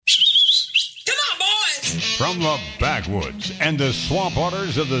From the backwoods and the swamp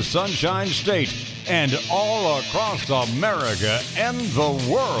waters of the Sunshine State and all across America and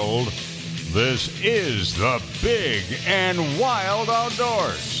the world, this is the Big and Wild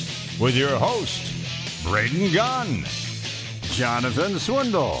Outdoors with your host, Braden Gunn, Jonathan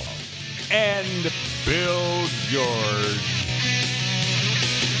Swindle, and Bill George.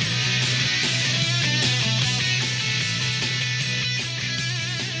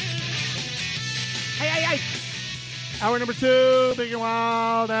 Hey. Hour number 2, Big and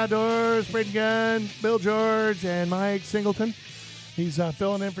Wild Outdoors. Braden Gunn, Bill George, and Mike Singleton. He's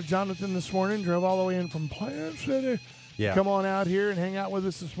filling in for Jonathan this morning. Drove all the way in from Plant City. Yeah. Come on out here and hang out with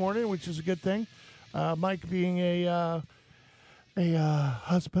us this morning, which is a good thing. Mike being a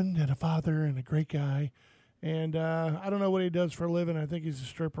husband and a father and a great guy. And I don't know what he does for a living. I think he's a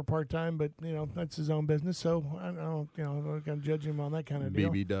stripper part-time, but, that's his own business. So, I don't know, I'm not going to judge him on that kind of deal.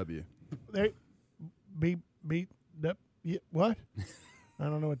 BBW. What? I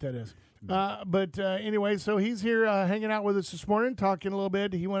don't know what that is. But anyway, so he's here hanging out with us this morning, talking a little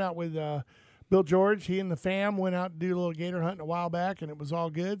bit. He went out with Bill George. He and the fam went out to do a little gator hunting a while back, and it was all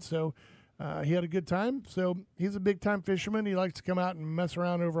good. So he had a good time. So he's a big-time fisherman. He likes to come out and mess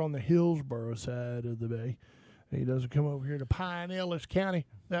around over on the Hillsborough side of the bay. He doesn't come over here to Pinellas County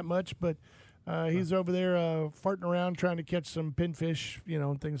that much, but he's over there farting around trying to catch some pinfish,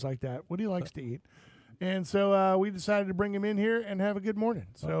 and things like that. What he likes to eat. And so we decided to bring him in here and have a good morning.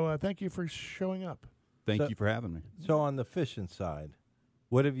 So thank you for showing up. Thank you for having me. So on the fishing side,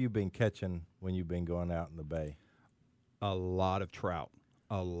 what have you been catching when you've been going out in the bay? A lot of trout.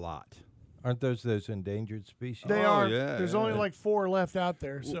 A lot. Aren't those endangered species? They are. Yeah, There's only like 4 left out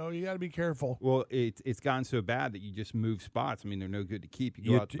there, so you got to be careful. Well, it's gotten so bad that you just move spots. I mean, they're no good to keep.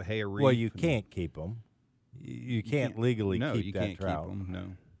 You go out to Bahia Reef. Well, you can't keep them. You can't legally keep you that can't trout. Keep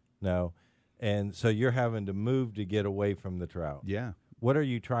them, No. And so you're having to move to get away from the trout. Yeah. What are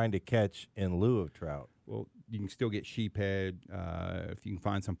you trying to catch in lieu of trout? Well, you can still get sheephead. If you can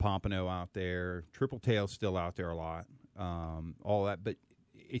find some pompano out there. Triple tail's still out there a lot. All that. But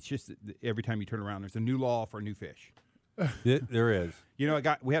it's just that every time you turn around, there's a new law for a new fish. There is.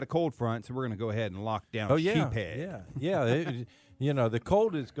 We had a cold front, so we're going to go ahead and lock down sheephead. Yeah. The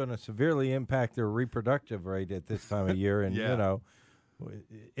cold is going to severely impact their reproductive rate at this time of year. And,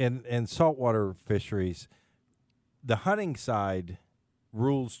 in saltwater fisheries, the hunting side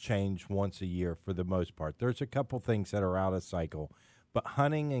rules change once a year for the most part. There's a couple things that are out of cycle, but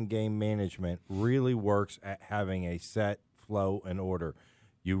hunting and game management really works at having a set flow and order.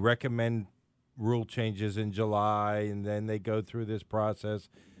 You recommend rule changes in July, and then they go through this process.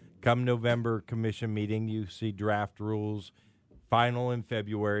 Come November commission meeting, you see draft rules, final in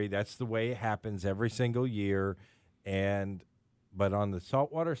February. That's the way it happens every single year. But on the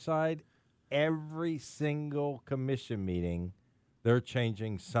saltwater side, every single commission meeting, they're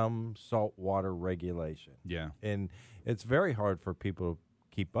changing some saltwater regulation. Yeah. And it's very hard for people to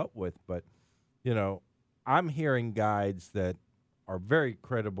keep up with. But, I'm hearing guides that are very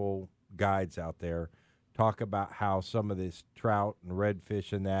credible guides out there talk about how some of this trout and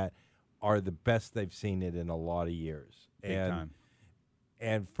redfish and that are the best they've seen it in a lot of years. Big time.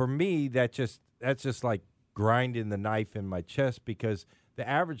 And for me, that's just like grinding the knife in my chest, because the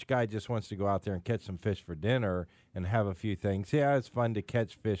average guy just wants to go out there and catch some fish for dinner and have a few things. Yeah, it's fun to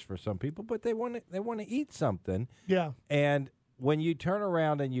catch fish for some people, but they want to eat something. Yeah. And when you turn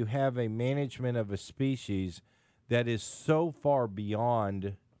around and you have a management of a species that is so far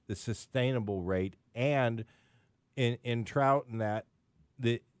beyond the sustainable rate, and in trout and that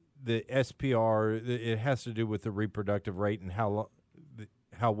the SPR, it has to do with the reproductive rate and how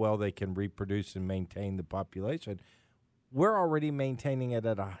well they can reproduce and maintain the population. We're already maintaining it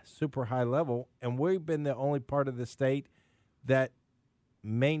at a super high level, and we've been the only part of the state that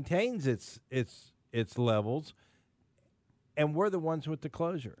maintains its levels, and we're the ones with the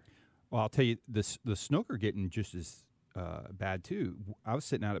closure. Well, I'll tell you, the snook are getting just as bad, too. I was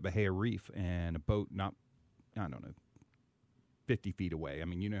sitting out at Bahia Reef, and a boat not, 50 feet away. I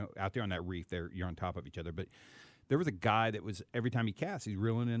mean, out there on that reef, you're on top of each other. But there was a guy that was, every time he casts, he's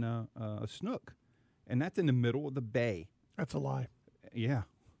reeling in a snook. And that's in the middle of the bay. That's a lie. Yeah.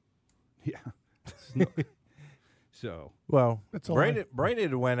 Snook. So. Well, that's a lie.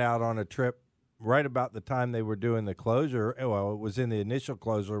 Braden went out on a trip right about the time they were doing the closure. Well, it was in the initial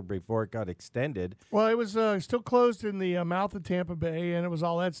closure before it got extended. Well, it was still closed in the mouth of Tampa Bay, and it was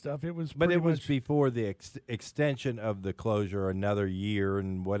all that stuff. It was, but it was before the extension of the closure, another year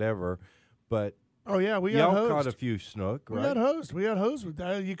and whatever. But oh yeah, we got hosed. Caught a few snook. Right? We got hosed with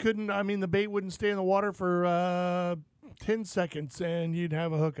that. You couldn't. I mean, the bait wouldn't stay in the water for 10 seconds, and you'd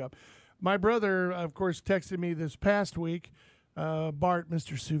have a hookup. My brother, of course, texted me this past week, Bart,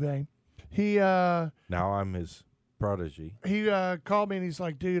 Mr. Suve. He Now I'm his prodigy. he called me and he's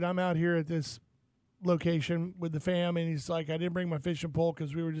like, dude, I'm out here at this location with the fam, and he's like, I didn't bring my fishing pole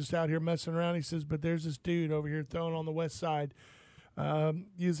because we were just out here messing around. He says, but there's this dude over here throwing on the west side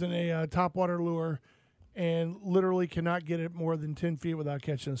using a topwater lure and literally cannot get it more than 10 feet without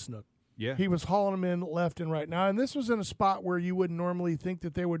catching a snook. Yeah. He was hauling them in left and right. Now, and this was in a spot where you wouldn't normally think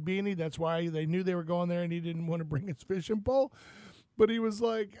that there would be any. That's why they knew they were going there, and he didn't want to bring his fishing pole. But he was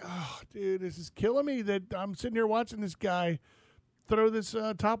like, oh, dude, this is killing me that I'm sitting here watching this guy throw this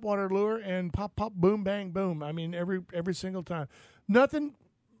topwater lure and pop, pop, boom, bang, boom. I mean, every single time. Nothing,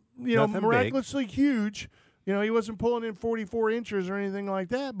 Nothing miraculously huge. He wasn't pulling in 44 inches or anything like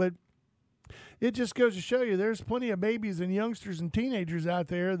that, but it just goes to show you there's plenty of babies and youngsters and teenagers out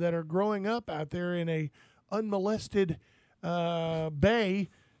there that are growing up out there in a unmolested bay,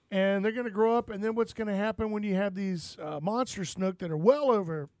 and they're going to grow up, and then what's going to happen when you have these monster snook that are well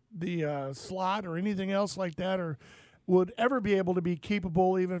over the slot or anything else like that, or would ever be able to be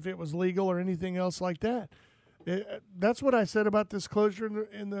keepable even if it was legal or anything else like that. That's what I said about this closure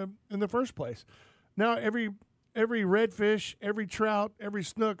in the first place. Now every redfish, every trout, every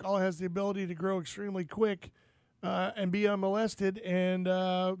snook all has the ability to grow extremely quick and be unmolested, and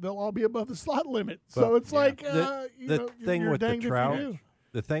they'll all be above the slot limit. So it's like the thing you're with the danged if you trout. do.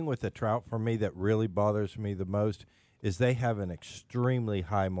 The thing with the trout for me that really bothers me the most is they have an extremely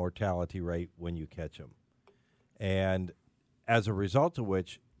high mortality rate when you catch them. And as a result of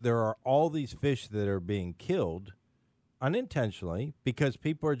which, there are all these fish that are being killed unintentionally because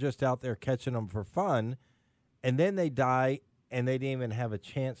people are just out there catching them for fun, and then they die and they didn't even have a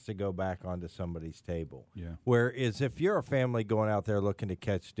chance to go back onto somebody's table. Yeah. Whereas if you're a family going out there looking to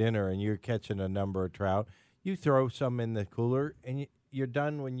catch dinner and you're catching a number of trout, you throw some in the cooler and you're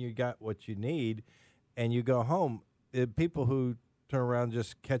done when you got what you need and you go home. People who turn around and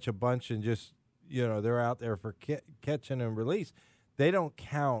just catch a bunch and just, they're out there for catching and release. They don't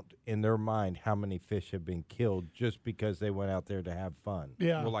count in their mind how many fish have been killed just because they went out there to have fun.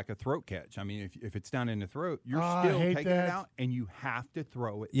 Yeah. Well, like a throat catch. I mean, if it's down in the throat, you're I still hate taking that. it out, and you have to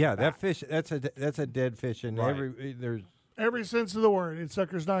throw it. Yeah, back. that fish. That's a dead fish, and Right. there's Every sense of the word, it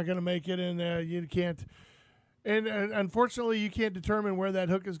sucker's not going to make it, and you can't. And unfortunately, you can't determine where that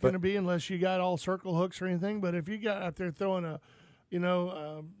hook is going to be unless you got all circle hooks or anything. But if you got out there throwing a,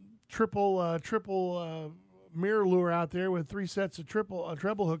 triple mirror lure out there with 3 sets of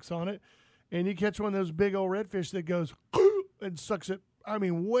treble hooks on it, and you catch one of those big old redfish that goes and sucks it, I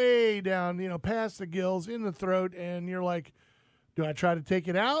mean, way down, past the gills in the throat, and you're like, do I try to take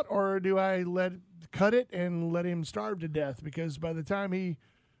it out or do I cut it and let him starve to death? Because by the time he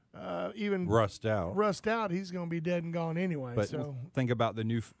even rust out, he's going to be dead and gone anyway. But so Think about the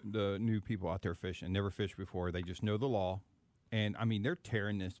new people out there fishing, never fished before. They just know the law, and I mean, they're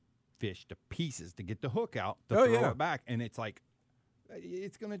tearing this fish to pieces to get the hook out to throw it back, and it's like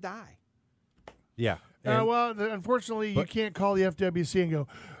it's going to die. yeah. Unfortunately, you can't call the FWC and go,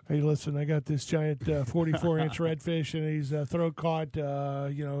 hey, listen, I got this giant 44-inch redfish, and he's throat caught.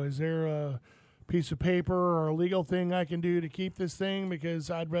 Is there a piece of paper or a legal thing I can do to keep this thing? Because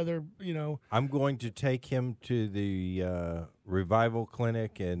I'd rather, I'm going to take him to the revival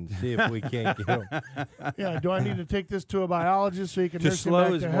clinic and see if we can't get him Yeah, do I need to take this to a biologist so he can nurse him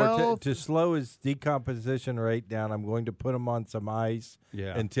back to health? to slow his decomposition rate down. I'm going to put him on some ice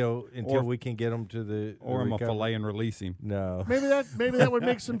until we can get him to the Or I'm a recovery. fillet and release him. No. Maybe that would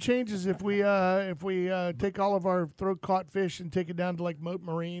make some changes if we take all of our throat caught fish and take it down to like Moat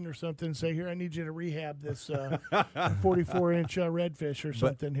Marine or something and say, here, I need you to rehab this 44-inch redfish or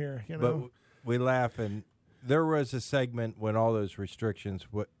something here. But we laugh, and there was a segment when all those restrictions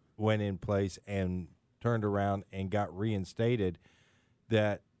went in place and turned around and got reinstated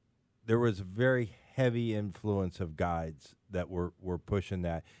that there was a very heavy influence of guides that were pushing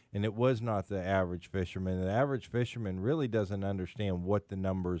that. And it was not the average fisherman. The average fisherman really doesn't understand what the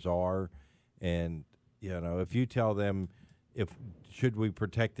numbers are. And, if you tell them, should we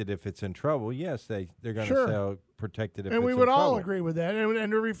protect it if it's in trouble? Yes, they're going to say protect it if it's in trouble. And we would all agree with that, and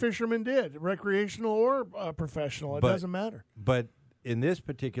every fisherman did, recreational or professional. It doesn't matter. But in this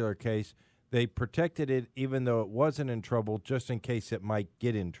particular case, they protected it even though it wasn't in trouble, just in case it might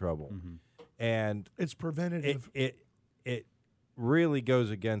get in trouble. Mm-hmm. And It's preventative. it really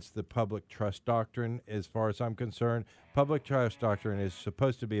goes against the public trust doctrine as far as I'm concerned. Public trust doctrine is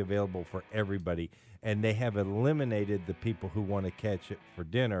supposed to be available for everybody, and they have eliminated the people who want to catch it for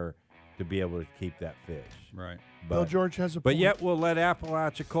dinner to be able to keep that fish. Right. Bill George has a But point. yet we'll let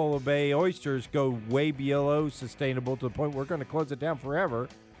Apalachicola Bay oysters go way below sustainable to the point we're going to close it down forever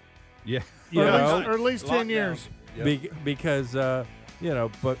Yeah. You know, or at least 10 Lockdown. years. because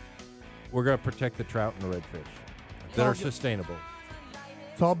but we're going to protect the trout and the redfish that are sustainable.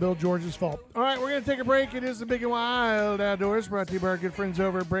 It's all Bill George's fault. All right, we're going to take a break. It is the Big and Wild Outdoors, brought to you by our good friends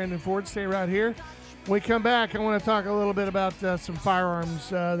over at Brandon Ford. Stay right here. When we come back, I want to talk a little bit about some firearms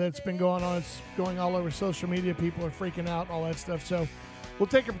that's been going on. It's going all over social media. People are freaking out, all that stuff. So we'll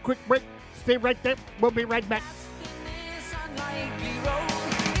take a quick break. Stay right there. We'll be right back.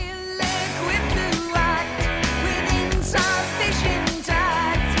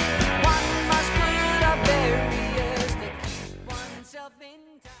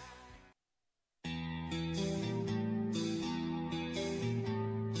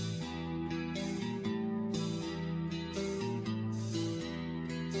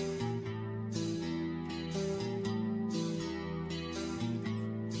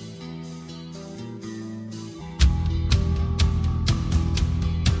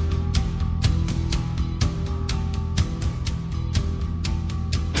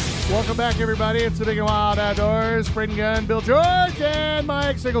 Welcome back, everybody. It's the Big and Wild Outdoors. Braden Gunn, Bill George, and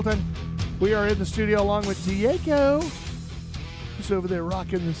Mike Singleton. We are in the studio along with Diego. Just over there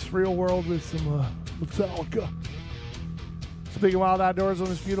rocking this real world with some Metallica. It's the Big and Wild Outdoors on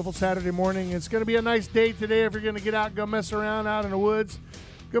this beautiful Saturday morning. It's going to be a nice day today if you're going to get out and go mess around out in the woods.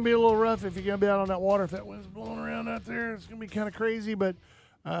 It's going to be a little rough if you're going to be out on that water. If that wind's blowing around out there, it's going to be kind of crazy. But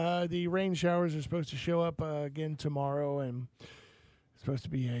the rain showers are supposed to show up again tomorrow, and it's supposed to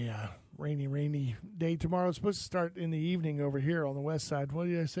be a rainy day tomorrow. It's supposed to start in the evening over here on the west side. What are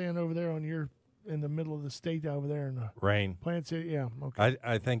you saying over there in the middle of the state over there in the Rain. Plant City? Yeah, okay.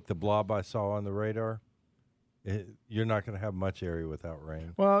 I think the blob I saw on the radar, you're not going to have much area without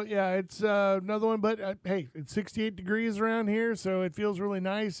rain. Well, yeah, it's another one, but hey, it's 68 degrees around here, so it feels really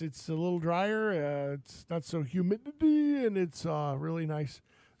nice. It's a little drier. It's not so humidity, and it's really nice.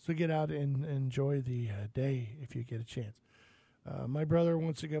 So get out and enjoy the day if you get a chance. My brother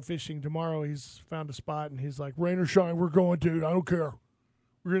wants to go fishing tomorrow. He's found a spot, and he's like, rain or shine, we're going, dude. I don't care.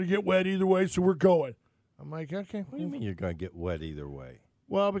 We're going to get wet either way, so we're going. I'm like, okay. What do you mean you're going to get wet either way?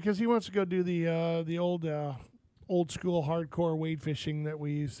 Well, because he wants to go do the old school hardcore wade fishing that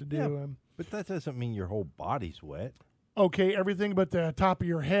we used to do. Yeah, but that doesn't mean your whole body's wet. Okay, everything but the top of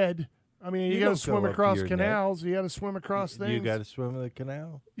your head. I mean, you got to swim across canals. You got to swim across things. You got to swim in the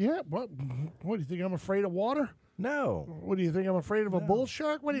canal? Yeah. What do you think? I'm afraid of water? No. What do you think? I'm afraid of a bull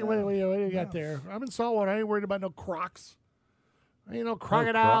shark? What do you got there? I'm in saltwater. I ain't worried about no crocs. Ain't no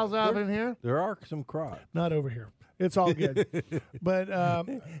crocodiles out in here. There are some crocs. Not over here. It's all good. But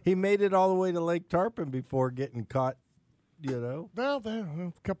he made it all the way to Lake Tarpon before getting caught, Well,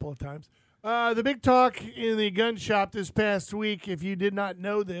 a couple of times. The big talk in the gun shop this past week, if you did not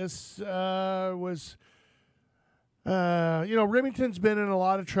know this, was... Remington's been in a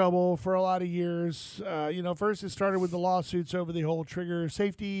lot of trouble for a lot of years. First it started with the lawsuits over the whole trigger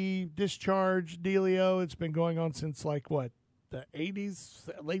safety discharge dealio. It's been going on since the 80s,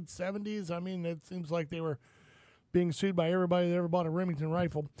 late 70s. I mean, it seems like they were being sued by everybody that ever bought a Remington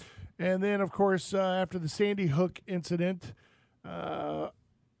rifle. And then, of course, after the Sandy Hook incident,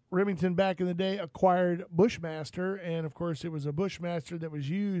 Remington back in the day acquired Bushmaster, and of course it was a Bushmaster that was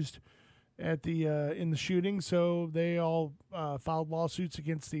used at the in the shooting, so they all filed lawsuits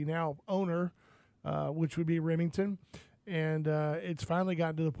against the now owner, which would be Remington, and it's finally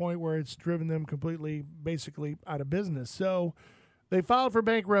gotten to the point where it's driven them completely, basically, out of business. So they filed for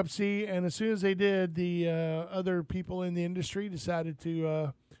bankruptcy, and as soon as they did, the other people in the industry decided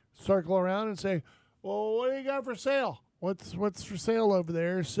to circle around and say, well, what do you got for sale? What's for sale over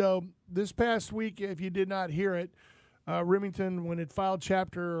there? So this past week, if you did not hear it, Remington, when it filed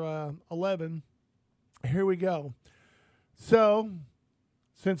Chapter 11, here we go. So,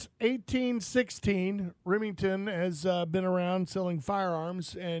 since 1816, Remington has been around selling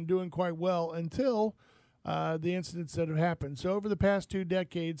firearms and doing quite well until the incidents that have happened. So, over the past 2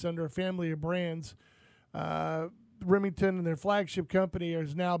 decades, under a family of brands, Remington and their flagship company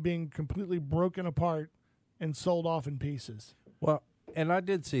is now being completely broken apart and sold off in pieces. Well, and I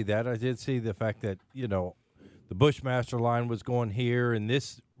did see that. I did see the fact that, the Bushmaster line was going here, and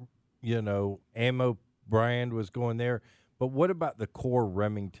this, ammo brand was going there. But what about the core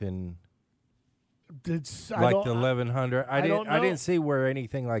Remington, the 1100? I didn't see where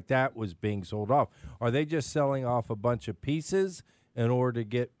anything like that was being sold off. Are they just selling off a bunch of pieces in order to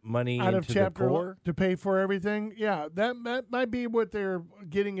get money out into of Chapter the core to pay for everything? Yeah, that might be what they're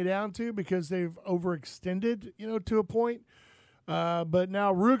getting it down to, because they've overextended, to a point. But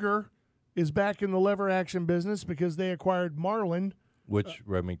now Ruger is back in the lever action business because they acquired Marlin, which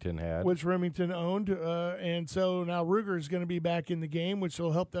Remington had. which Remington owned. And so now Ruger is going to be back in the game, which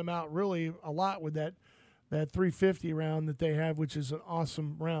will help them out really a lot with that 350 round that they have, which is an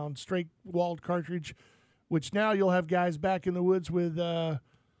awesome round, straight-walled cartridge, which now you'll have guys back in the woods with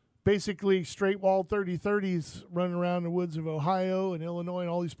basically straight-walled 30-30s running around the woods of Ohio and Illinois and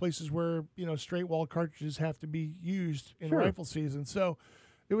all these places where, straight-walled cartridges have to be used in rifle season. So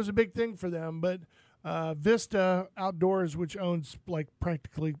it was a big thing for them. But Vista Outdoors, which owns like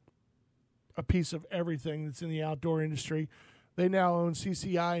practically a piece of everything that's in the outdoor industry, they now own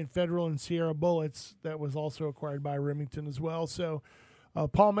CCI and Federal and Sierra Bullets. That was also acquired by Remington as well. So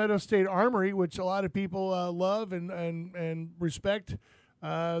Palmetto State Armory, which a lot of people love and respect,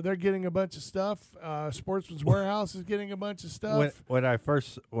 they're getting a bunch of stuff. Sportsman's Warehouse is getting a bunch of stuff. When I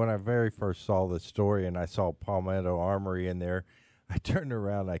very first saw the story and I saw Palmetto Armory in there, I turned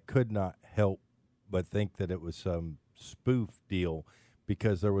around. I could not help but think that it was some spoof deal,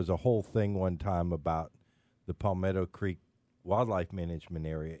 because there was a whole thing one time about the Palmetto Creek Wildlife Management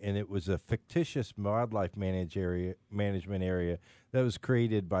Area, and it was a fictitious wildlife management area that was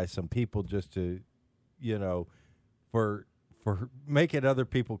created by some people just to, for making other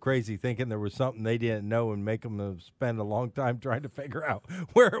people crazy, thinking there was something they didn't know and make them spend a long time trying to figure out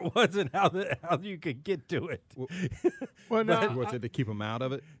where it was and how you could get to it. Well, now, Was it to keep them out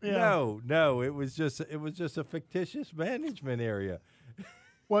of it? Yeah. No, it was just a fictitious management area.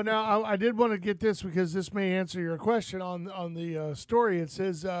 Well, now I did want to get this because this may answer your question on the story. It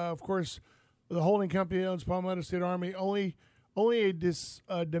says, of course, the holding company owns Palmetto State Army. Only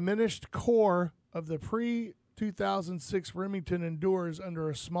a diminished core of the pre-2006 Remington endures under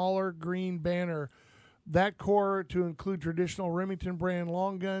a smaller green banner. That core to include traditional Remington brand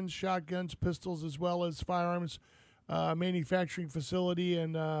long guns, shotguns, pistols, as well as firearms manufacturing facility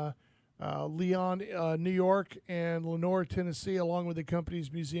in Leon, New York, and Lenore, Tennessee, along with the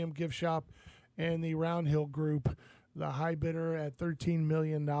company's museum gift shop and the Round Hill Group, the high bidder at $13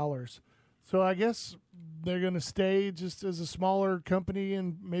 million. So I guess they're going to stay just as a smaller company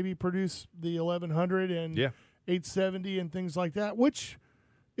and maybe produce the 1100 and 870 and things like that, which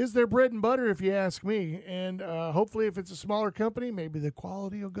is their bread and butter, if you ask me. And hopefully, if it's a smaller company, maybe the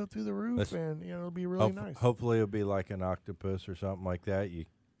quality will go through the roof, and it'll be really nice. Hopefully, it'll be like an octopus or something like that. You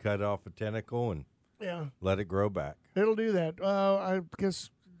cut off a tentacle and let it grow back. It'll do that. I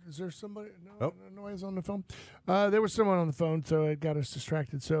guess, is there somebody? No, nobody's on the phone. There was someone on the phone, so it got us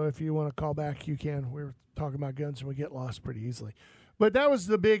distracted. So if you want to call back, you can. We were talking about guns, and we get lost pretty easily. But that was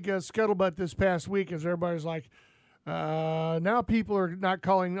the big scuttlebutt this past week, as everybody's like, now people are not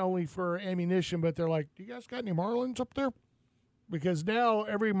calling only for ammunition, but they're like, do you guys got any Marlins up there? Because now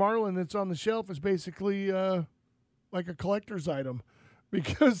every Marlin that's on the shelf is basically like a collector's item.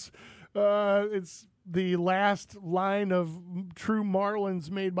 Because it's the last line of true Marlins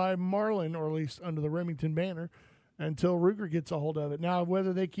made by Marlin, or at least under the Remington banner, until Ruger gets a hold of it. Now,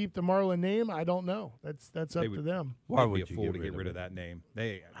 whether they keep the Marlin name, I don't know. That's up to them. Why They'd would be you a fool to get get rid rid of of that name?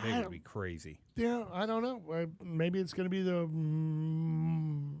 They would be crazy. Yeah, I don't know. Maybe it's going to be the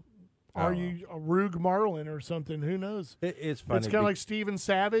Rug Marlin or something. Who knows? It's funny. It's kind of like Steven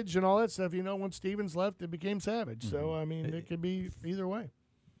Savage and all that stuff. When Stevens left, it became Savage. Mm-hmm. So, I mean, it could be either way.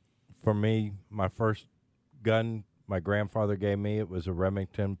 For me, my first gun my grandfather gave me, it was a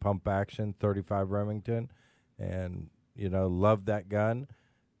Remington pump action 35 Remington, and loved that gun.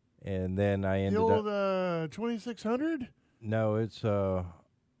 And then I ended up the 2600. No, it's a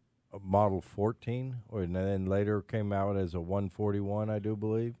Model 14, and then later came out as a 141, I do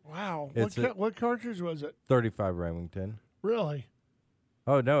believe. Wow, what cartridge was it? 35 Remington. Really?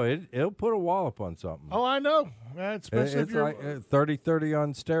 Oh, no, it'll put a wallop on something. Oh, I know. Especially if you're like 30-30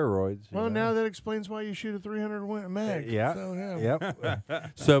 on steroids. Well, now that explains why you shoot a 300 mag. Yeah. So,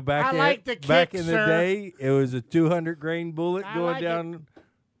 Yep. So back in the day, it was a 200 grain bullet going down.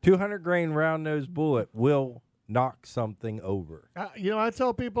 200 grain round nose bullet will knock something over. I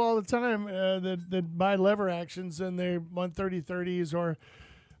tell people all the time that buy lever actions and they want 30-30s or,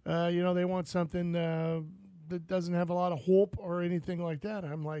 they want something that doesn't have a lot of whoop or anything like that.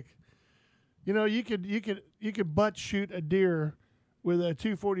 I'm like, you could butt shoot a deer with a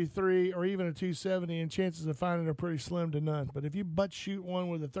 243 or even a 270, and chances of finding are pretty slim to none. But if you butt shoot one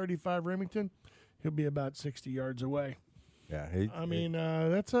with a 35 Remington, he'll be about 60 yards away. Yeah,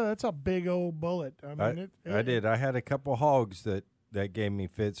 that's a big old bullet. I did. I had a couple hogs that gave me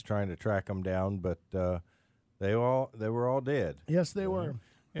fits trying to track them down, but they were all dead. Yes, they were.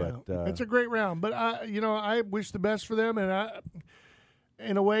 But it's a great round. But I wish the best for them, and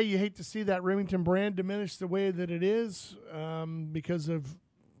in a way, you hate to see that Remington brand diminish the way that it is because of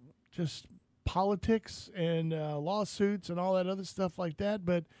just politics and lawsuits and all that other stuff like that.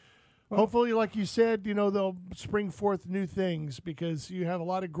 But hopefully, like you said, they'll spring forth new things because you have a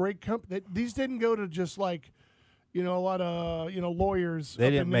lot of great companies. These didn't go to just like, a lot of lawyers. They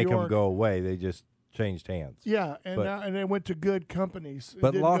up didn't in New make them York. go away. They just changed hands. Yeah, and But- and they went to good companies. It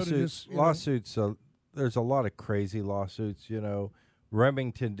But didn't go to lawsuits, just, you know- lawsuits. There's a lot of crazy lawsuits.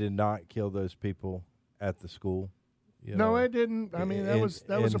 Remington did not kill those people at the school. No, it didn't. I mean, that was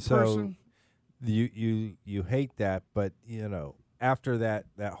a and so person. You hate that, but after that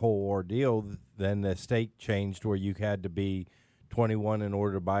whole ordeal, then the state changed where you had to be 21 in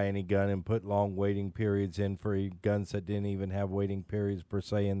order to buy any gun and put long waiting periods in for guns that didn't even have waiting periods per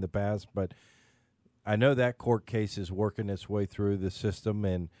se in the past. But I know that court case is working its way through the system,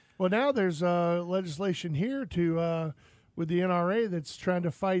 and Well, now there's legislation here to with the NRA that's trying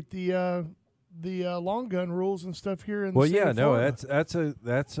to fight the long gun rules and stuff here in the state of Florida.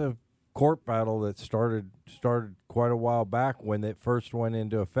 that's a court battle that started quite a while back when it first went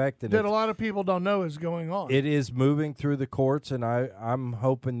into effect, and that a lot of people don't know is going on. it is moving through the courts, and I'm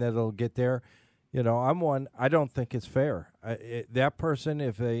hoping that it'll get there. I don't think it's fair. That person,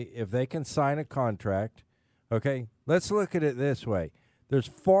 if they can sign a contract, okay, let's look at it this way. There's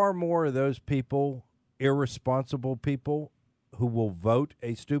far more of those people, irresponsible people, who will vote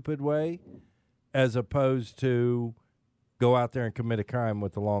a stupid way as opposed to go out there and commit a crime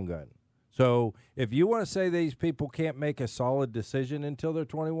with a long gun. So if you want to say these people can't make a solid decision until they're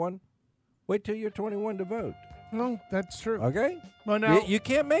 21, wait till you're 21 to vote. No, that's true. Okay? Well, now You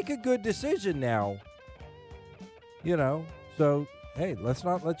can't make a good decision now. So hey, let's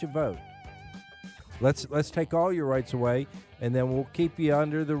not let you vote. Let's take all your rights away, and then we'll keep you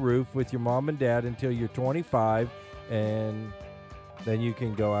under the roof with your mom and dad until you're 25, and then you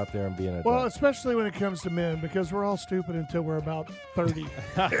can go out there and be an adult. well, especially when it comes to men, because we're all stupid until we're about 30,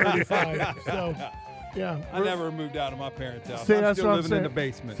 35. So, yeah. I never moved out of my parents' house. See, I'm that's still what I'm living in saying. the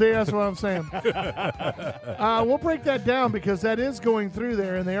basement. See, that's what I'm saying. We'll break that down because that is going through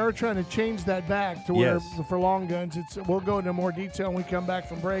there, and they are trying to change that back to where Yes. for long guns. We'll go into more detail when we come back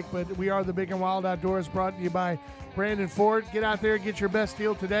from break. But we are the Big and Wild Outdoors, brought to you by Brandon Ford. Get out there, get your best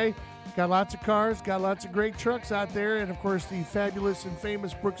deal today. Got lots of cars, got lots of great trucks out there, and of course the fabulous and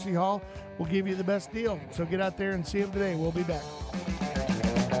famous Brooksy Hall will give you the best deal. So get out there and see them today. We'll be back.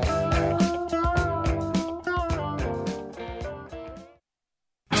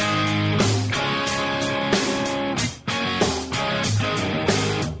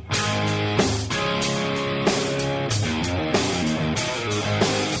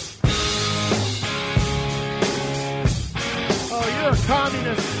 Oh, you're a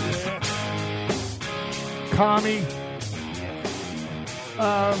communist. Commie.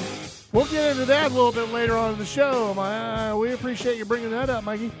 We'll get into that a little bit later on in the show. We appreciate you bringing that up,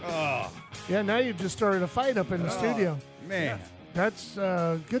 Mikey. Oh, Yeah, now you just started a fight up in the studio. man. That's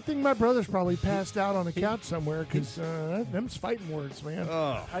good thing my brother's probably passed out on a couch somewhere because them's fighting words, man.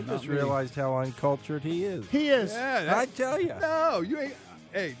 Oh, I just not me. realized how uncultured he is. He is. Yeah, I tell you. no, you ain't.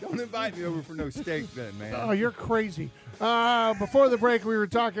 Hey, don't invite me over for no steak then, man. Oh, you're crazy. Before the break, we were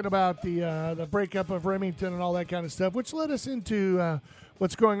talking about the breakup of Remington and all that kind of stuff, which led us into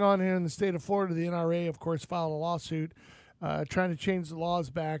what's going on here in the state of Florida. The NRA, of course, filed a lawsuit trying to change the laws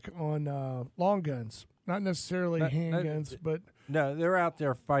back on long guns, not necessarily handguns, but No, they're out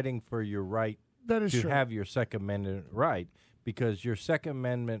there fighting for your right that is to true. have your Second Amendment right, because your Second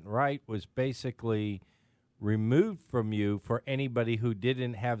Amendment right was basically removed from you for anybody who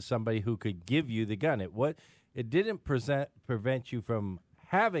didn't have somebody who could give you the gun. It didn't prevent you from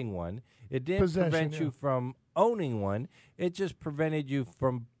having one. It didn't Possession, prevent yeah. you from owning one. It just prevented you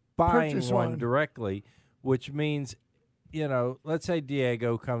from buying Purchase one one. directly, which means, let's say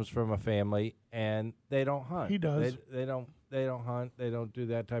Diego comes from a family and they don't hunt. He does. They don't hunt. They don't do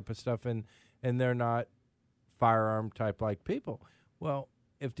that type of stuff, and they're not firearm type like people. Well,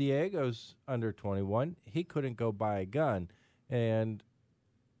 if Diego's under 21, he couldn't go buy a gun, and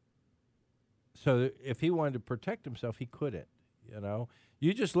so if he wanted to protect himself, he couldn't.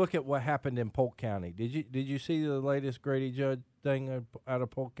 You just look at what happened in Polk County. Did you see the latest Grady Judd thing out of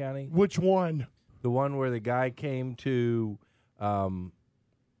Polk County? Which one? The one where the guy came to,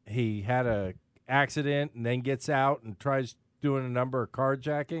 he had a accident and then gets out and tries doing a number of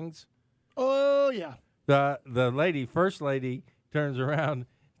carjackings. Oh, yeah. The first lady turns around,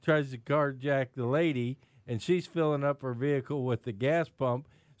 tries to carjack the lady, and she's filling up her vehicle with the gas pump.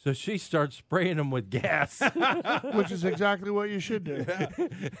 So she starts spraying them with gas. which is exactly what you should do.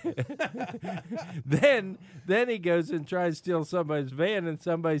 Then he goes and tries to steal somebody's van, and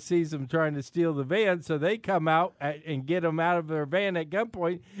somebody sees him trying to steal the van, so they come out and get him out of their van at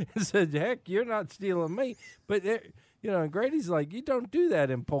gunpoint and said, "Heck, you're not stealing me." But and Grady's like, "You don't do that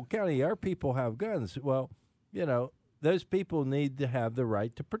in Polk County. Our people have guns." Well, those people need to have the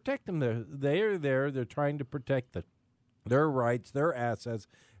right to protect them. They're there. They're trying to protect their rights, their assets.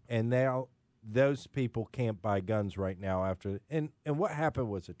 And now those people can't buy guns right now after. And what happened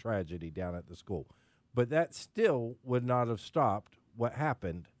was a tragedy down at the school. But that still would not have stopped what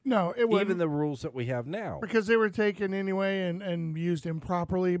happened. No, it wouldn't. Even the rules that we have now. Because they were taken anyway and used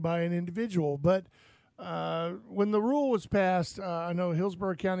improperly by an individual. But when the rule was passed, I know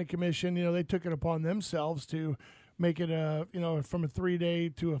Hillsborough County Commission, they took it upon themselves to make it from a 3-day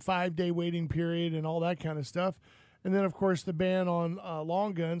to a 5-day waiting period and all that kind of stuff. And then, of course, the ban on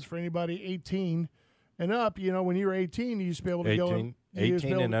long guns for anybody 18 and up. When you were 18, you used to be able to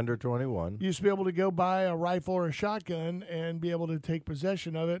 18 and under 21. You used to be able to go buy a rifle or a shotgun and be able to take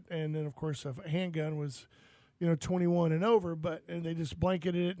possession of it. And then, of course, a handgun was, 21 and over. And they just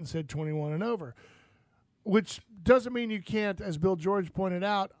blanketed it and said 21 and over, which doesn't mean you can't, as Bill George pointed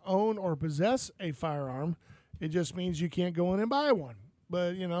out, own or possess a firearm. It just means you can't go in and buy one.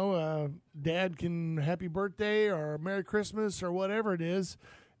 But, Dad can happy birthday or Merry Christmas or whatever it is,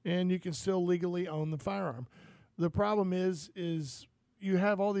 and you can still legally own the firearm. The problem is you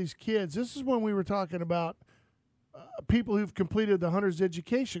have all these kids. This is when we were talking about people who've completed the hunter's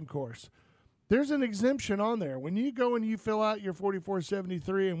education course. There's an exemption on there. When you go and you fill out your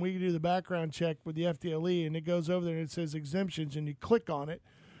 4473 and we do the background check with the FDLE and it goes over there and it says exemptions and you click on it,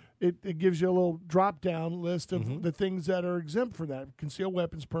 it gives you a little drop-down list of the things that are exempt from that. Concealed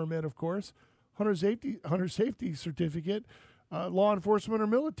weapons permit, of course, hunter safety certificate, law enforcement or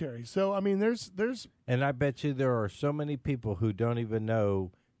military. So, I mean, there's. And I bet you there are so many people who don't even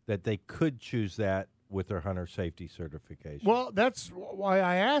know that they could choose that with their hunter safety certification. Well, that's why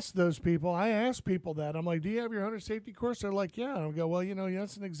I asked those people. I asked people that. I'm like, do you have your hunter safety course? They're like, yeah. And I go, well,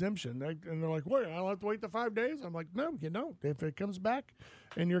 that's an exemption. And they're like, what? I don't have to wait the 5 days? I'm like, no, you don't. If it comes back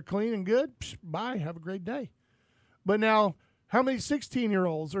and you're clean and good, bye. Have a great day. But now, how many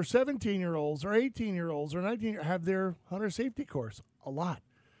 16-year-olds or 17-year-olds or 18-year-olds or 19 have their hunter safety course? A lot.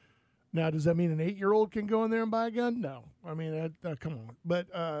 Now, does that mean an 8-year-old can go in there and buy a gun? No. I mean, come on. But,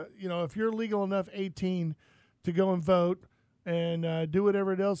 if you're legal enough 18 to go and vote and do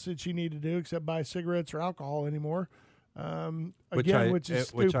whatever else that you need to do except buy cigarettes or alcohol anymore, which is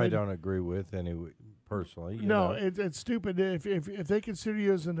stupid. Which I don't agree with anyway, personally. It's stupid. If they consider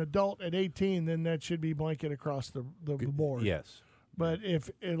you as an adult at 18, then that should be blanket across the board. Yes. But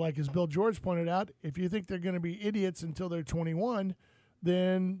like as Bill George pointed out, if you think they're going to be idiots until they're 21,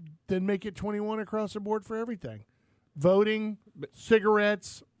 then make it 21 across the board for everything. Voting,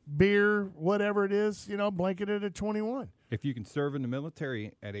 cigarettes, beer, whatever it is, blanket it at 21. If you can serve in the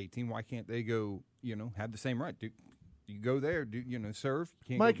military at 18, why can't they go, have the same right? You go there, serve. You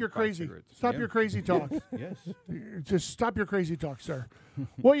can't Mike, go you're buy crazy. cigarettes. Stop your crazy talk. Yes. Just stop your crazy talk, sir.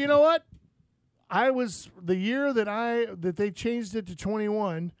 Well, you know what? The year that they changed it to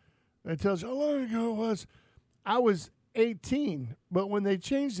 21, it tells you how long ago it was, I was 18. But when they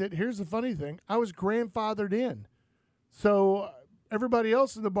changed it, here's the funny thing. I was grandfathered in. So everybody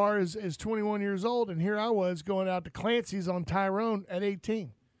else in the bar is 21 years old, and here I was going out to Clancy's on Tyrone at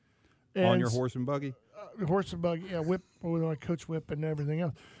 18. And on your horse and buggy? Horse and buggy, whip, with my coach whip and everything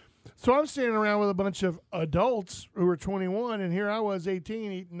else. So I'm standing around with a bunch of adults who were 21, and here I was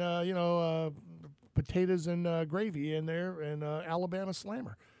 18 eating, potatoes and gravy in there and Alabama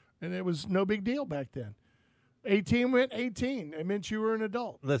Slammer. And it was no big deal back then. 18 went 18. It meant you were an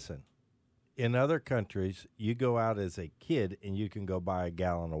adult. Listen, in other countries, you go out as a kid and you can go buy a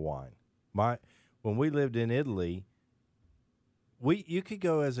gallon of wine. When we lived in Italy, you could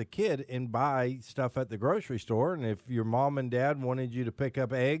go as a kid and buy stuff at the grocery store, and if your mom and dad wanted you to pick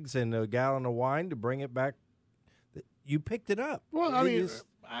up eggs and a gallon of wine to bring it back, you picked it up. Well,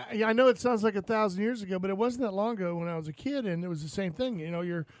 I know it sounds like 1,000 years ago, but it wasn't that long ago when I was a kid, and it was the same thing.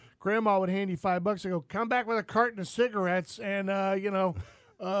 Your grandma would hand you $5 and go, come back with a carton of cigarettes and a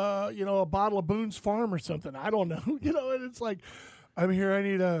bottle of Boone's Farm or something. I don't know. And it's like, I'm here. I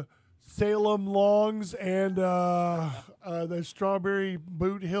need a Salem Longs and the Strawberry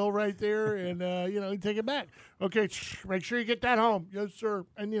Boot Hill right there, and you take it back. Okay, make sure you get that home. Yes, sir.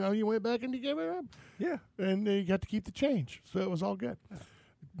 And you went back and you gave it up. Yeah, and you got to keep the change, so it was all good.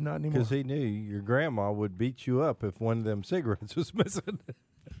 Not anymore. Because he knew your grandma would beat you up if one of them cigarettes was missing.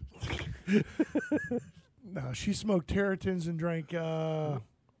 No, she smoked Territons and drank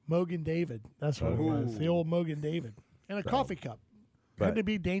Mogan David. That's what it was. The old Mogan David. And a coffee cup. Had to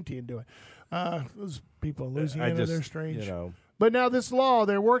be dainty and do it. Those people in Louisiana, they're strange. But now this law,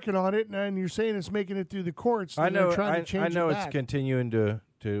 they're working on it, and you're saying it's making it through the courts. I know. They're trying to change I know it it's back. continuing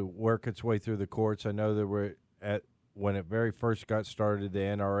to work its way through the courts. I know that when it very first got started, the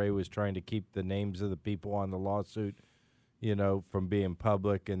NRA was trying to keep the names of the people on the lawsuit, from being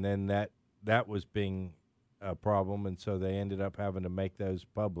public, and then that was being a problem, and so they ended up having to make those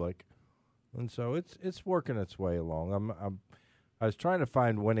public, and so it's working its way along. I was trying to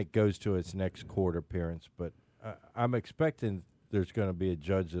find when it goes to its next court appearance, but I'm expecting there's going to be a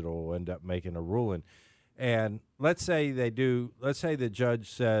judge that will end up making a ruling. And let's say they do. Let's say the judge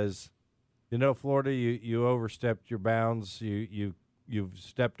says, Florida, you overstepped your bounds. You've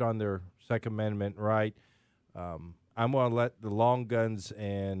stepped on their Second Amendment right. I'm going to let the long guns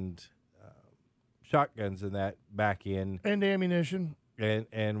and shotguns and that back in, and ammunition,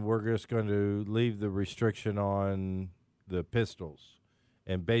 and we're just going to leave the restriction on the pistols,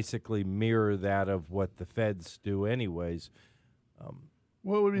 and basically mirror that of what the feds do, anyways.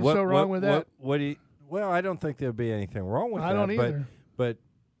 What would be so wrong with that? Well, I don't think there'd be anything wrong with that. I don't either. But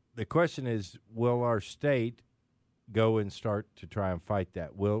the question is, will our state go and start to try and fight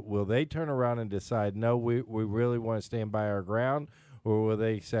that? Will they turn around and decide, no, we really want to stand by our ground, or will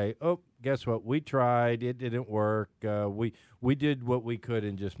they say, oh, guess what? We tried, it didn't work. We did what we could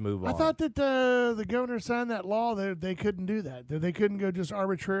and just move on. I thought that the governor signed that law that they couldn't do that. That they couldn't go just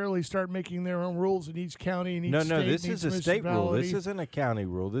arbitrarily start making their own rules in each county and each state. No, this is a state rule. This isn't a county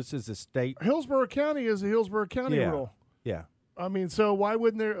rule. This is a state. Hillsborough County is a Hillsborough County rule. Yeah. I mean, so why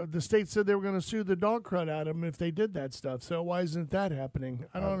wouldn't the state said they were going to sue the dog crud out of them if they did that stuff? So why isn't that happening?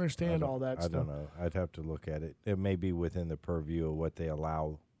 I don't understand all that stuff. I don't know. I'd have to look at it. It may be within the purview of what they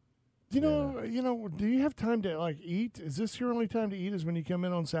allow. Do you have time to eat? Is this your only time to eat? Is when you come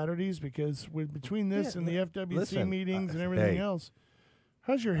in on Saturdays? Because between this and the FWC meetings and everything else,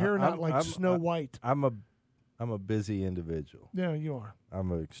 how's your hair not Snow White? I'm a busy individual. Yeah, you are.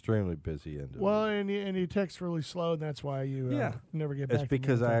 I'm an extremely busy individual. Well, and you text really slow, and that's why you never get back. It's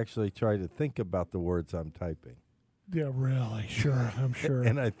because I actually try to think about the words I'm typing. Yeah, really. Sure, I'm sure.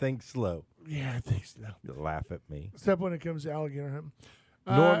 And I think slow. Yeah, I think so. You laugh at me. Except when it comes to alligator hunting.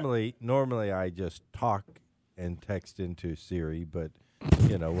 Normally I just talk and text into Siri, but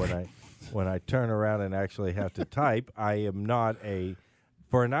when I turn around and actually have to type, I am not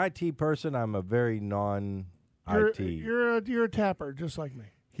for an IT person. I'm a very non-IT. You're a tapper, just like me.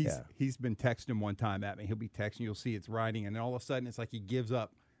 He's been texting one time at me. He'll be texting. You'll see it's writing, and then all of a sudden it's like he gives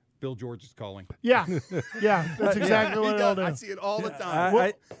up. Bill George is calling. Yeah, that's exactly what it'll do. I see it all the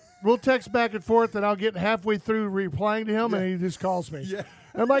time. We'll text back and forth, and I'll get halfway through replying to him, and he just calls me. Yeah.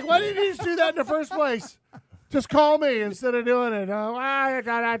 I'm like, why didn't you just do that in the first place? Just call me instead of doing it. I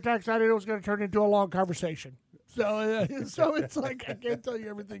got that text. I knew it was going to turn into a long conversation. So it's like I can't tell you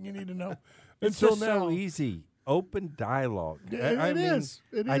everything you need to know It's until just now. so easy. Open dialogue. It is.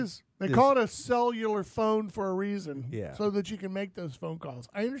 They call it a cellular phone for a reason. Yeah. So that you can make those phone calls.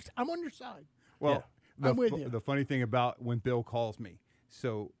 I understand. I'm on your side. Well, I'm with you. The funny thing about when Bill calls me,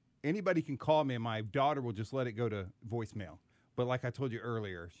 so anybody can call me, and my daughter will just let it go to voicemail. But like I told you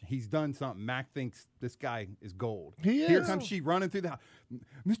earlier, he's done something. Mac thinks this guy is gold. He is. Here comes she running through the house.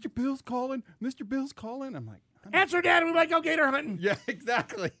 Mr. Bill's calling. Mr. Bill's calling. I'm like, answer, Dad. We might go gator hunting. yeah,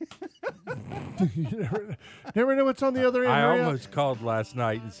 exactly. You never know what's on the other end. I Hurry up. almost called last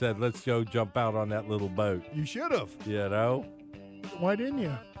night and said, let's go jump out on that little boat. You should have. Why didn't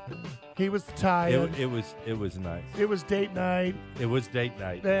you? He was tired. It was nice. It was date night. It was date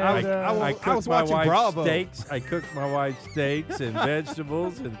night. And, I I was cooked my watching wife's Bravo. steaks. I cooked my wife's steaks and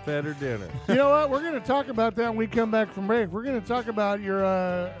vegetables and fed her dinner. You know what? We're going to talk about that when we come back from break. We're going to talk about your.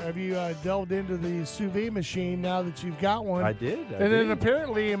 Have you delved into the sous vide machine now that you've got one? I did. Then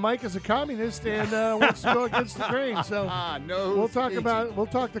apparently Mike is a communist and wants to go against the grain. So No. we'll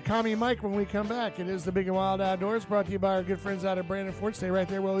talk to Commie Mike when we come back. It is the Big and Wild Outdoors, brought to you by our good friends out of Brandon Ford. Stay right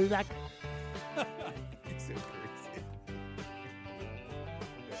there. We'll be back. It's so crazy.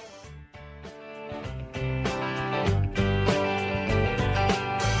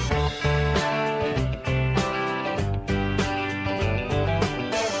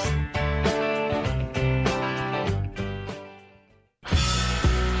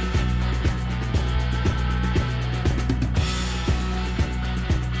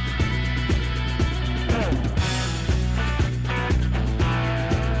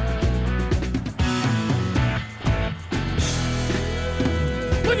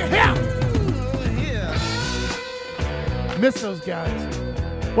 Look at him! Miss those guys.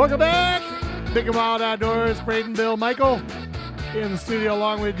 Welcome back. Big and Wild Outdoors, Braden, Bill, Michael. in the studio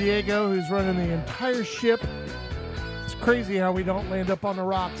along with Diego, who's running the entire ship. It's crazy how we don't land up on the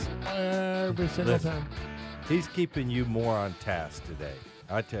rocks every single time. He's keeping you more on task today.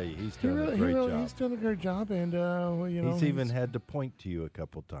 I tell you, he's done a great job. He's done a great job, and he's even had to point to you a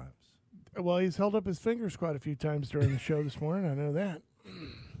couple times. Well, he's held up his fingers quite a few times during the show this morning. I know that,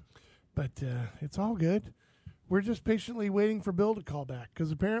 but it's all good. We're just patiently waiting for Bill to call back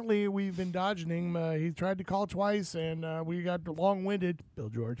because apparently we've been dodging him. He tried to call twice, and we got long-winded, Bill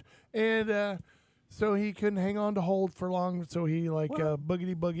George, and so he couldn't hang on to hold for long. So he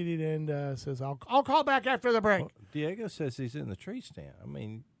boogity and says, "I'll call back after the break." Well, Diego says he's in the tree stand. I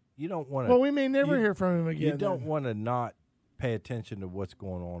mean, you don't want to. Well, we may never hear from him again. You don't want to not pay attention to what's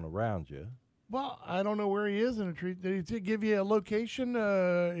going on around you. Well, I don't know where he is in a tree. Did he give you a location?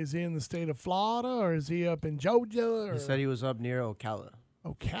 Is he in the state of Florida or is he up in Georgia? Or? He said he was up near Ocala.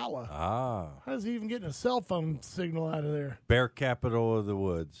 Ocala. Ah. How is he even getting a cell phone signal out of there? Bear capital of the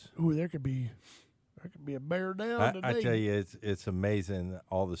woods. Ooh, there could be a bear down today. I tell you, it's amazing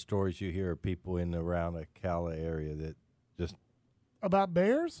all the stories you hear of people in and around the Ocala area that just about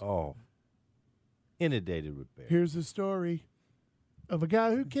bears. Inundated with bears. Here's a story of a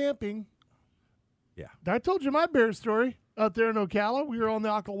guy who camping. Yeah. I told you my bear story out there in Ocala. We were on the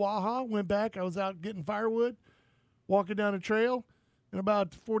Ocklawaha, went back. I was out getting firewood, walking down a trail, and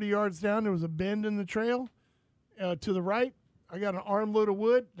about 40 yards down, there was a bend in the trail. To the right, I got an armload of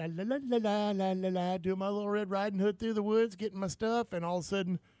wood, doing my little Red Riding Hood through the woods, getting my stuff, and all of a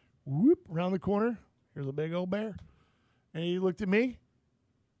sudden, whoop, around the corner, here's a big old bear. And he looked at me.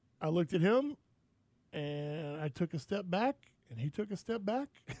 I looked at him, and I took a step back, and he took a step back.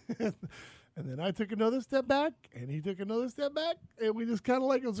 And then I took another step back, and he took another step back, and we just kind of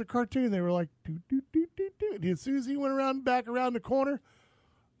like it was a cartoon. They were like, doo, doo, doo, doo, doo. And as soon as he went back around the corner,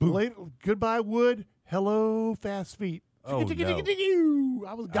 goodbye wood, hello fast feet. Oh, no.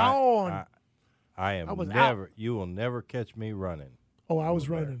 I was gone. I was never. You will never catch me running. Oh, I was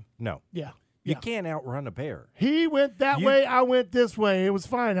running. No. Yeah. You can't outrun a bear. He went that way, I went this way. It was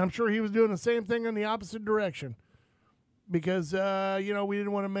fine. I'm sure he was doing the same thing in the opposite direction. Because, we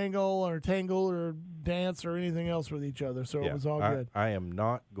didn't want to mingle or tangle or dance or anything else with each other, so it was all good. I am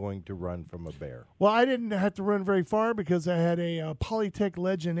not going to run from a bear. Well, I didn't have to run very far because I had a Polytech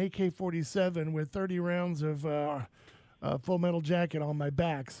Legend AK-47 with 30 rounds of Full Metal Jacket on my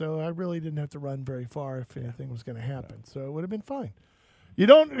back, so I really didn't have to run very far if anything was going to happen. No. So it would have been fine. You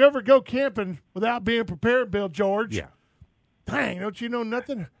don't ever go camping without being prepared, Bill George. Yeah. Dang, don't you know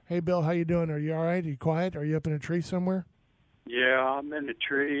nothing? Hey, Bill, how you doing? Are you all right? Are you quiet? Are you up in a tree somewhere? Yeah, I'm in a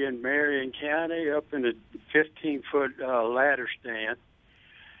tree in Marion County up in a 15-foot ladder stand,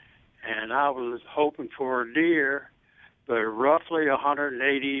 and I was hoping for a deer, but a roughly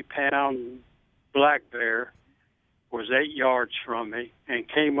 180-pound black bear was 8 yards from me and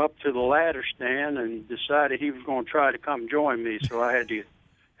came up to the ladder stand and decided he was going to try to come join me. So I had to,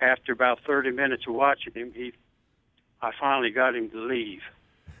 after about 30 minutes of watching him, I finally got him to leave.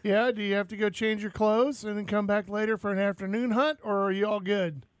 Yeah, do you have to go change your clothes and then come back later for an afternoon hunt, or are you all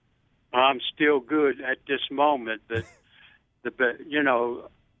good? I'm still good at this moment, but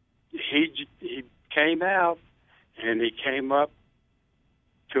he came out and he came up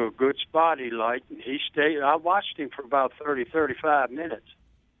to a good spot he liked, and he stayed. I watched him for about 35 minutes.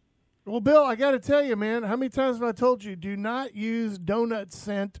 Well, Bill, I got to tell you, man, how many times have I told you, do not use donut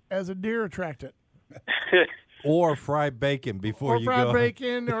scent as a deer attractant? Or fried bacon before you go. Or fried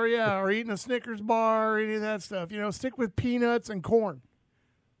bacon, or eating a Snickers bar, or any of that stuff. Stick with peanuts and corn.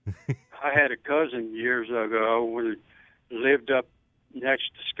 I had a cousin years ago when he lived up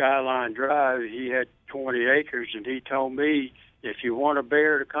next to Skyline Drive. He had 20 acres, and he told me, if you want a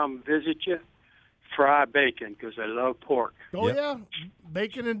bear to come visit you, fry bacon because they love pork. Oh, yep. Yeah.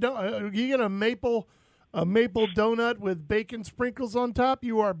 Bacon and donut. You get a maple donut with bacon sprinkles on top,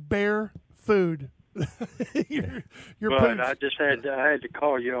 you are bear food. But I just had to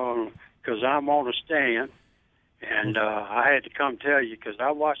call you on because I'm on a stand, and I had to come tell you because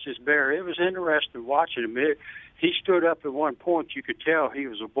I watched this bear. It was interesting watching him. He stood up at one point. You could tell he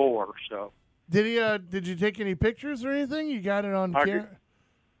was a boar. So did he? Did you take any pictures or anything? You got it on camera?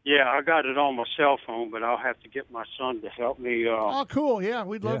 Yeah, I got it on my cell phone, but I'll have to get my son to help me. Oh, cool! Yeah,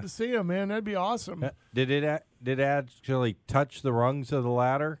 we'd love to see him, man. That'd be awesome. Did it actually touch the rungs of the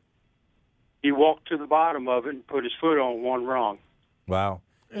ladder? He walked to the bottom of it and put his foot on one rung. Wow.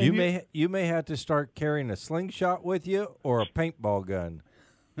 You may have to start carrying a slingshot with you or a paintball gun.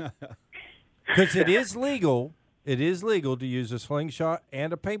 Because it is legal. It is legal to use a slingshot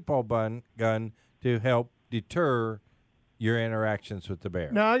and a paintball gun to help deter, your interactions with the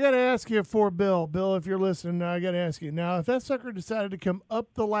bear. Now I got to ask you for Bill. Bill, if you're listening, now I got to ask you. Now, if that sucker decided to come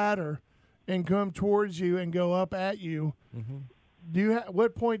up the ladder and come towards you and go up at you,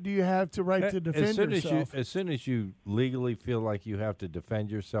 what point do you have to to defend yourself? As soon as you legally feel like you have to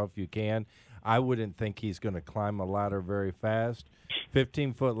defend yourself, you can. I wouldn't think he's going to climb a ladder very fast.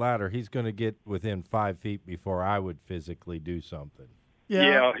 15-foot ladder, he's going to get within 5 feet before I would physically do something.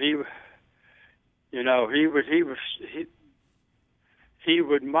 Yeah, he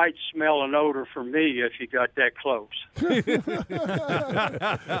might smell an odor from me if he got that close.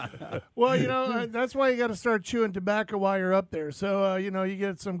 Well, that's why you got to start chewing tobacco while you're up there. So, you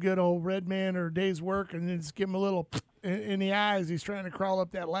get some good old Red Man or a day's work and then just give him a little in the eyes. He's trying to crawl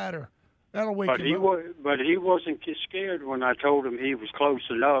up that ladder. That'll wake him up. But he wasn't scared when I told him he was close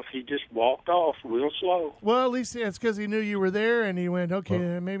enough. He just walked off real slow. Well, at least it's because he knew you were there, and he went,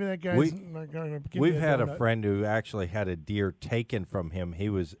 okay, maybe that guy's not going to give We've me had donut. a friend who actually had a deer taken from him.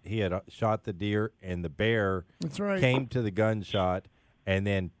 He had shot the deer, and the bear That's right. came to the gunshot and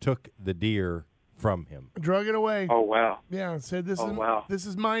then took the deer from him. Drug it away. Oh, wow. Yeah, and said, this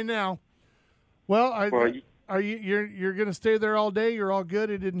is mine now. Well, you're going to stay there all day? You're all good?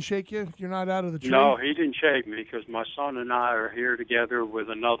 It didn't shake you? You're not out of the tree? No, he didn't shake me because my son and I are here together with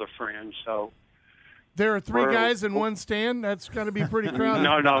another friend. So there are three guys in one stand? That's going to be pretty crowded.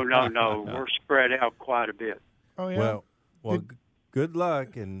 No. We're spread out quite a bit. Oh, yeah? Well, good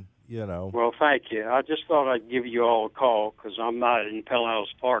luck, and, Well, thank you. I just thought I'd give you all a call because I'm not in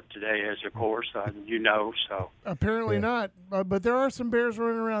Pelhouse Park today, as of course, so. Apparently not, but there are some bears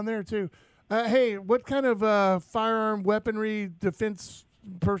running around there, too. Hey, what kind of firearm weaponry defense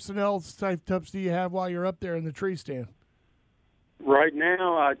personnel types do you have while you're up there in the tree stand? Right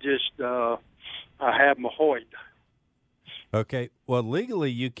now, I have my Hoyt. Okay. Well, legally,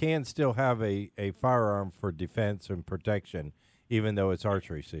 you can still have a firearm for defense and protection, even though it's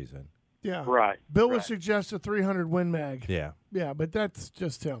archery season. Yeah. Right. Bill would suggest a 300 Win Mag. Yeah. Yeah, but that's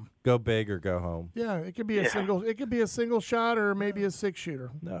just him. Go big or go home. Yeah, it could be a single. It could be a single shot or maybe a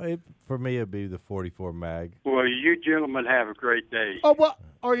 6-shooter. No, for me, it'd be the 44 mag. Well, you gentlemen have a great day. Oh, what?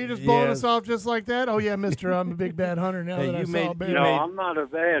 Are you just blowing us off just like that? Oh, yeah, mister, I'm a big bad hunter now that I saw a bear. No, I'm not a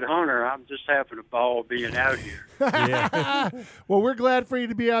bad hunter. I'm just having a ball being out here. Well, we're glad for you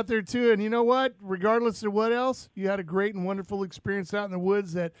to be out there, too. And you know what? Regardless of what else, you had a great and wonderful experience out in the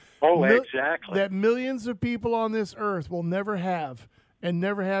woods that exactly. That millions of people on this earth will never have and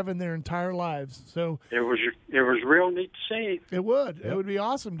never have in their entire lives. So it was real neat to see. It would. Yep. It would be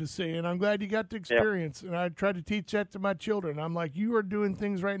awesome to see, and I'm glad you got to experience. And I tried to teach that to my children. I'm like, you are doing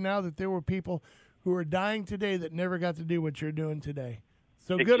things right now that there were people who are dying today that never got to do what you're doing today.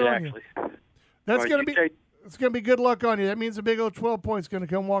 So good on you. That's going to be. It's going to be good luck on you. That means a big old 12 points going to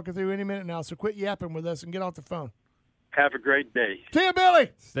come walking through any minute now. So quit yapping with us and get off the phone. Have a great day. See you,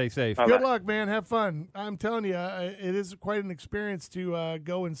 Billy. Stay safe. Bye-bye. Good luck, man. Have fun. I'm telling you, it is quite an experience to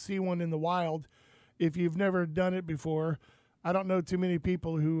go and see one in the wild if you've never done it before. I don't know too many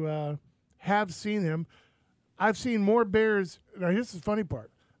people who have seen them. I've seen more bears. Now, here's the funny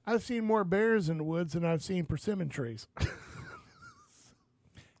part. I've seen more bears in the woods than I've seen persimmon trees.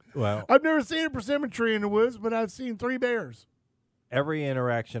 Well, I've never seen a persimmon tree in the woods, but I've seen 3 bears. Every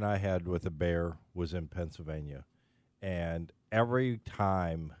interaction I had with a bear was in Pennsylvania. And every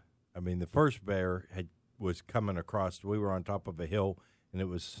time, the first bear was coming across. We were on top of a hill, and it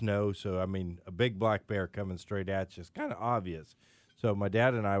was snow. So, a big black bear coming straight at you is kind of obvious. So my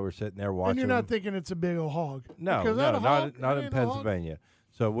dad and I were sitting there watching. And you're not thinking it's a big old hog. No, not in Pennsylvania.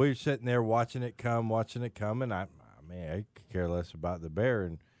 So we were sitting there watching it come, and I could care less about the bear.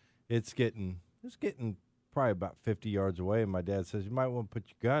 And it's getting probably about 50 yards away. And my dad says, you might want to put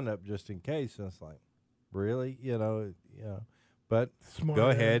your gun up just in case. And it's like, really? But Smart go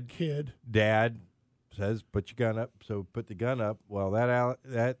ahead, kid. Dad says, put your gun up. So put the gun up. Well,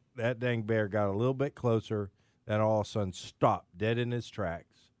 that dang bear got a little bit closer, then all of a sudden stopped dead in his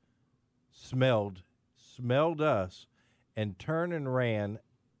tracks, smelled us, and turned and ran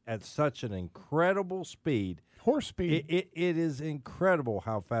at such an incredible speed. Horse speed. It is incredible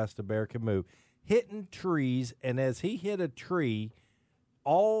how fast a bear can move. Hitting trees, and as he hit a tree,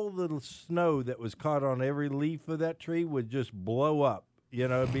 all the snow that was caught on every leaf of that tree would just blow up.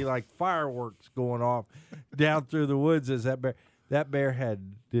 It'd be like fireworks going off down through the woods as that bear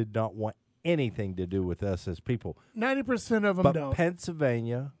did not want anything to do with us as people. 90% of them don't.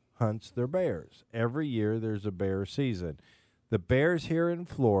 Pennsylvania hunts their bears. Every year there's a bear season. The bears here in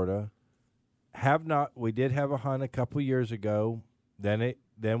Florida have not. We did have a hunt a couple years ago.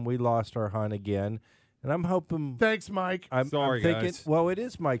 Then we lost our hunt again. And I'm hoping. Thanks, Mike. I'm Sorry, thinking, guys. well, it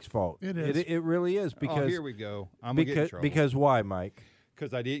is Mike's fault. It is. It really is because. Oh, here we go. I'm gonna get in trouble. Because why, Mike?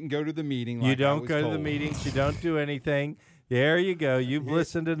 Because I didn't go to the meeting. You like I don't was go to told. the meetings. You don't do anything. There you go. You've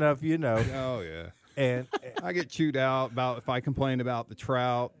listened enough. You know. Oh yeah. And I get chewed out about if I complain about the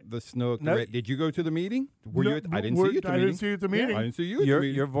trout, the snook. the No. red. Did you go to the meeting? Were No, you? I didn't see you at the I meeting. didn't see you at the meeting. I didn't see you at the your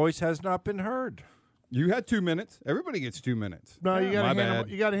meeting. voice has not been heard. You had 2 minutes. Everybody gets 2 minutes. No, you got My to hand bad. him.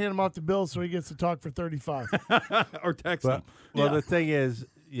 You got to hand him off to Bill so he gets to talk for 35. Or text Well, them. well, the thing is,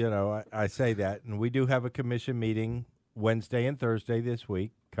 I say that, and we do have a commission meeting Wednesday and Thursday this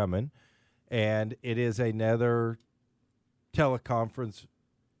week coming, and it is another teleconference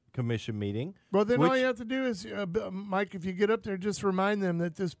commission meeting. Well, then all Which- you have to do is, Mike, if you get up there, just remind them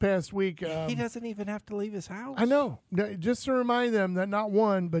that this past week. He doesn't even have to leave his house. I know. No, just to remind them that not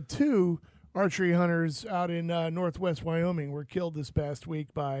one, but two archery hunters out in northwest Wyoming were killed this past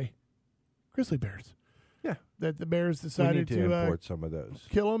week by grizzly bears. Yeah. That the bears We decided need to to import some of those.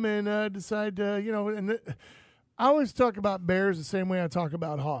 kill them and decide to, I always talk about bears the same way I talk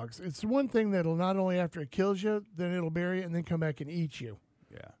about hogs. It's one thing that'll not only after it kills you, then it'll bury you and then come back and eat you.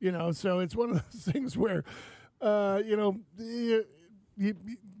 Yeah. So it's one of those things where, you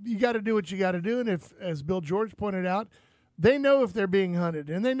got to do what you got to do. And if, as Bill George pointed out, they know if they're being hunted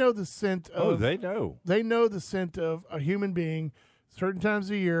and they know the scent of. Oh, they know. They know the scent of a human being certain times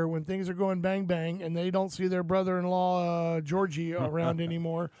of year when things are going bang, bang, and they don't see their brother-in-law, Georgie, around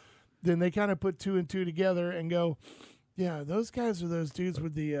anymore. Then they kind of put two and two together and go, yeah, those guys are those dudes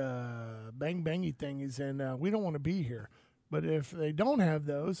with the bang, bangy thingies, and we don't want to be here. But if they don't have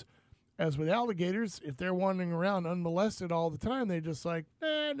those, as with alligators, if they're wandering around unmolested all the time, they just like,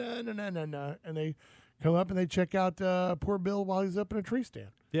 nah, and they come up and they check out poor Bill while he's up in a tree stand.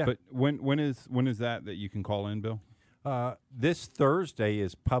 Yeah. But when is that you can call in, Bill? This Thursday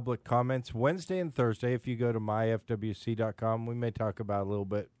is public comments. Wednesday and Thursday, if you go to myfwc.com, we may talk about a little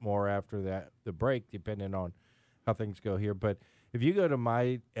bit more after the break, depending on how things go here. But if you go to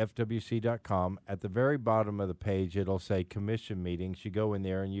myfwc.com, at the very bottom of the page, it'll say commission meetings. You go in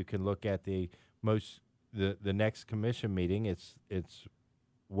there and you can look at the next commission meeting. It's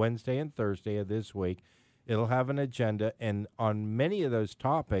Wednesday and Thursday of this week. It'll have an agenda, and on many of those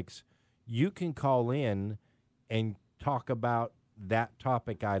topics, you can call in and talk about that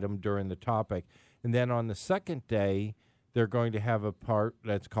topic item during the topic. And then on the second day, they're going to have a part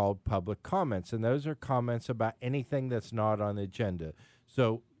that's called public comments. And those are comments about anything that's not on the agenda.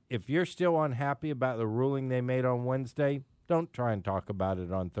 So if you're still unhappy about the ruling they made on Wednesday, don't try and talk about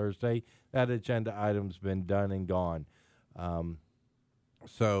it on Thursday. That agenda item's been done and gone.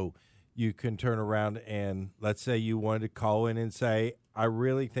 So you can turn around and let's say you wanted to call in and say, I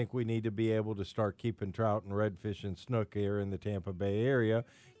really think we need to be able to start keeping trout and redfish and snook here in the Tampa Bay area.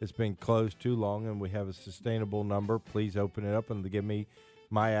 It's been closed too long and we have a sustainable number. Please open it up and give me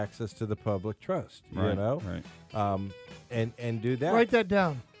my access to the public trust, Right, you know? right. And do that. Write that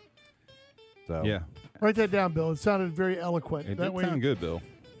down. So. Yeah. Write that down, Bill. It sounded very eloquent. It that did way, sound good, Bill.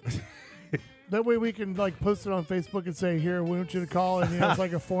 That way we can post it on Facebook and say, "Here, we want you to call," and it's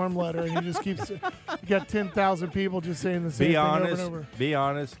like a form letter, and you just keep. You got 10,000 people just saying the same Be thing honest. over and over. Be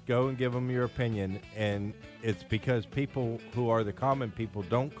honest. Go and give them your opinion. And it's because people who are the common people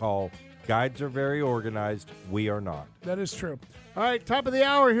don't call. Guides are very organized. We are not. That is true. All right, top of the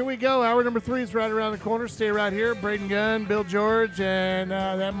hour. Here we go. Hour number 3 is right around the corner. Stay right here. Braden Gunn, Bill George, and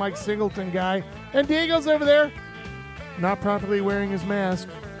that Mike Singleton guy. And Diego's over there, not properly wearing his mask,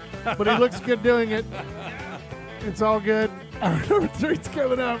 but he looks good doing it. It's all good. Hour number 3 is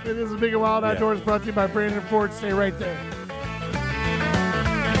coming up. It is a Big and Wild Outdoors brought to you by Brandon Ford. Stay right there.